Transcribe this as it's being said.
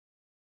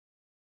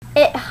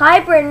It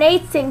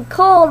hibernates in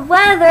cold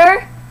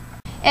weather.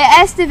 It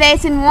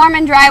estivates in warm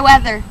and dry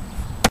weather.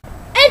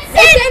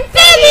 It's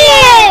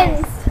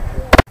amphibians!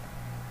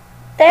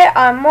 There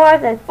are more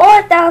than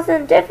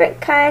 4,000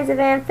 different kinds of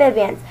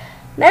amphibians.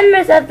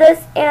 Members of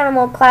this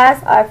animal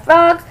class are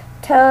frogs,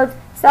 toads,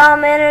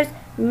 salamanders,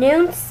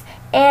 newts,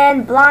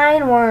 and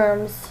blind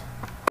worms.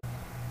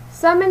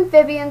 Some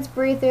amphibians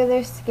breathe through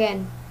their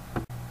skin.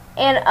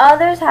 And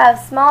others have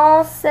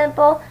small,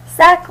 simple,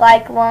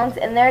 sac-like lungs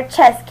in their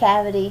chest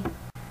cavity.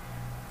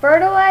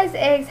 Fertilized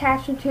eggs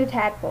hatch into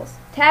tadpoles.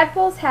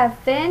 Tadpoles have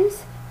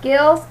fins,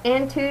 gills,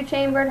 and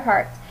two-chambered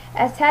hearts.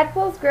 As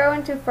tadpoles grow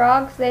into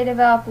frogs, they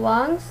develop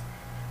lungs,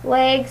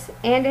 legs,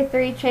 and a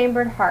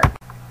three-chambered heart.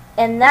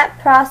 And that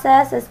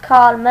process is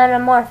called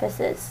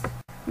metamorphosis.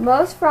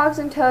 Most frogs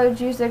and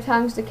toads use their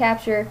tongues to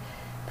capture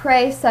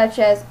prey such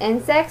as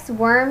insects,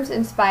 worms,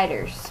 and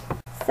spiders.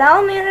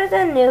 Salamanders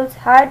and newts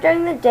hide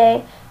during the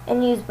day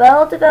and use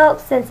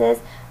well-developed senses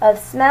of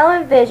smell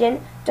and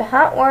vision to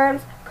hunt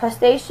worms,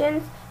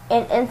 crustaceans,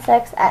 and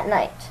insects at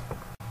night.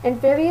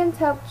 Amphibians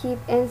help keep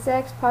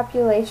insect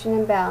population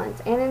in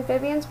balance, and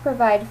amphibians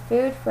provide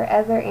food for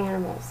other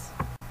animals.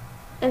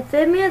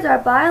 Amphibians are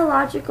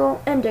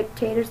biological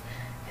indicators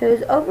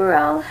whose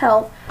overall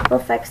health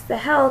affects the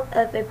health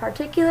of a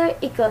particular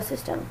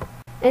ecosystem.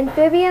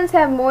 Amphibians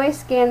have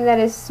moist skin that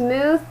is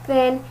smooth,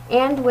 thin,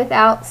 and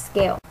without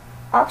scale.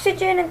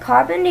 Oxygen and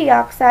carbon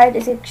dioxide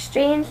is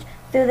exchanged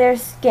through their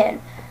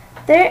skin.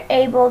 They're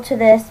able to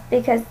this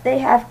because they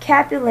have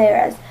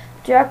capillaries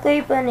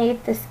directly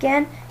beneath the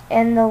skin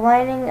and the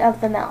lining of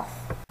the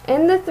mouth.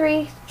 In the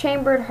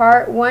three-chambered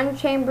heart, one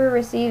chamber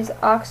receives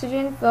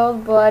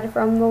oxygen-filled blood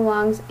from the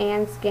lungs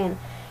and skin,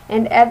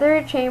 and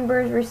other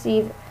chambers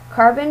receive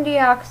carbon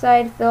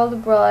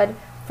dioxide-filled blood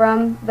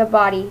from the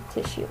body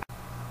tissue.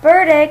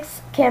 Bird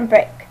eggs can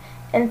break.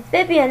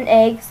 Amphibian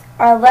eggs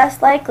are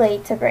less likely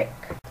to break.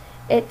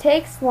 It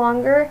takes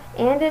longer,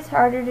 and it's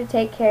harder to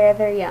take care of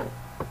their young.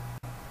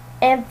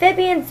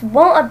 Amphibians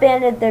won't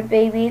abandon their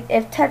babies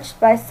if touched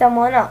by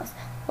someone else,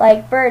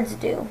 like birds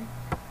do.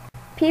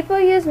 People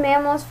use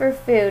mammals for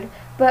food,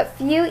 but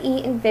few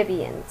eat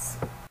amphibians.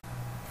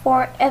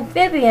 For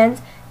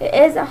amphibians, it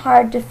isn't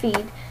hard to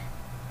feed.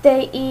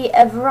 They eat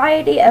a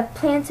variety of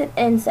plants and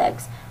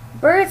insects.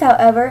 Birds,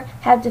 however,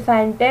 have to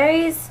find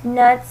berries,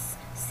 nuts,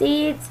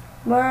 seeds,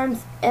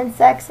 worms,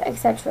 insects,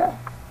 etc.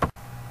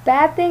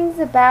 Bad things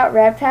about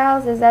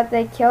reptiles is that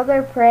they kill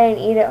their prey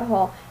and eat it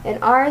whole,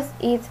 and ours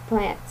eats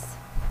plants.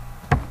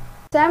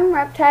 Some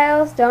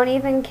reptiles don't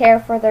even care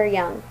for their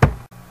young.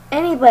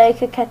 Anybody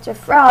could catch a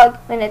frog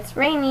when it's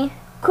rainy,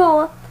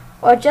 cool,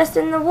 or just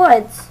in the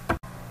woods.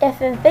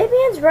 If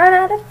amphibians run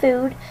out of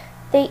food,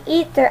 they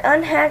eat their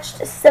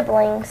unhatched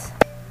siblings.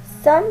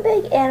 Some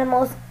big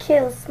animals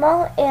kill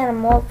small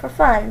animals for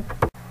fun.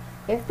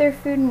 If their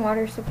food and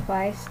water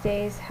supply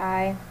stays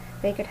high,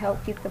 they could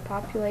help keep the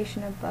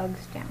population of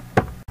bugs down.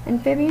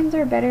 Amphibians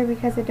are better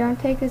because it don't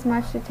take as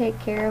much to take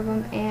care of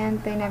them,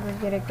 and they never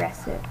get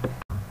aggressive.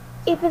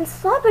 Even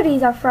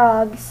celebrities are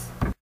frogs.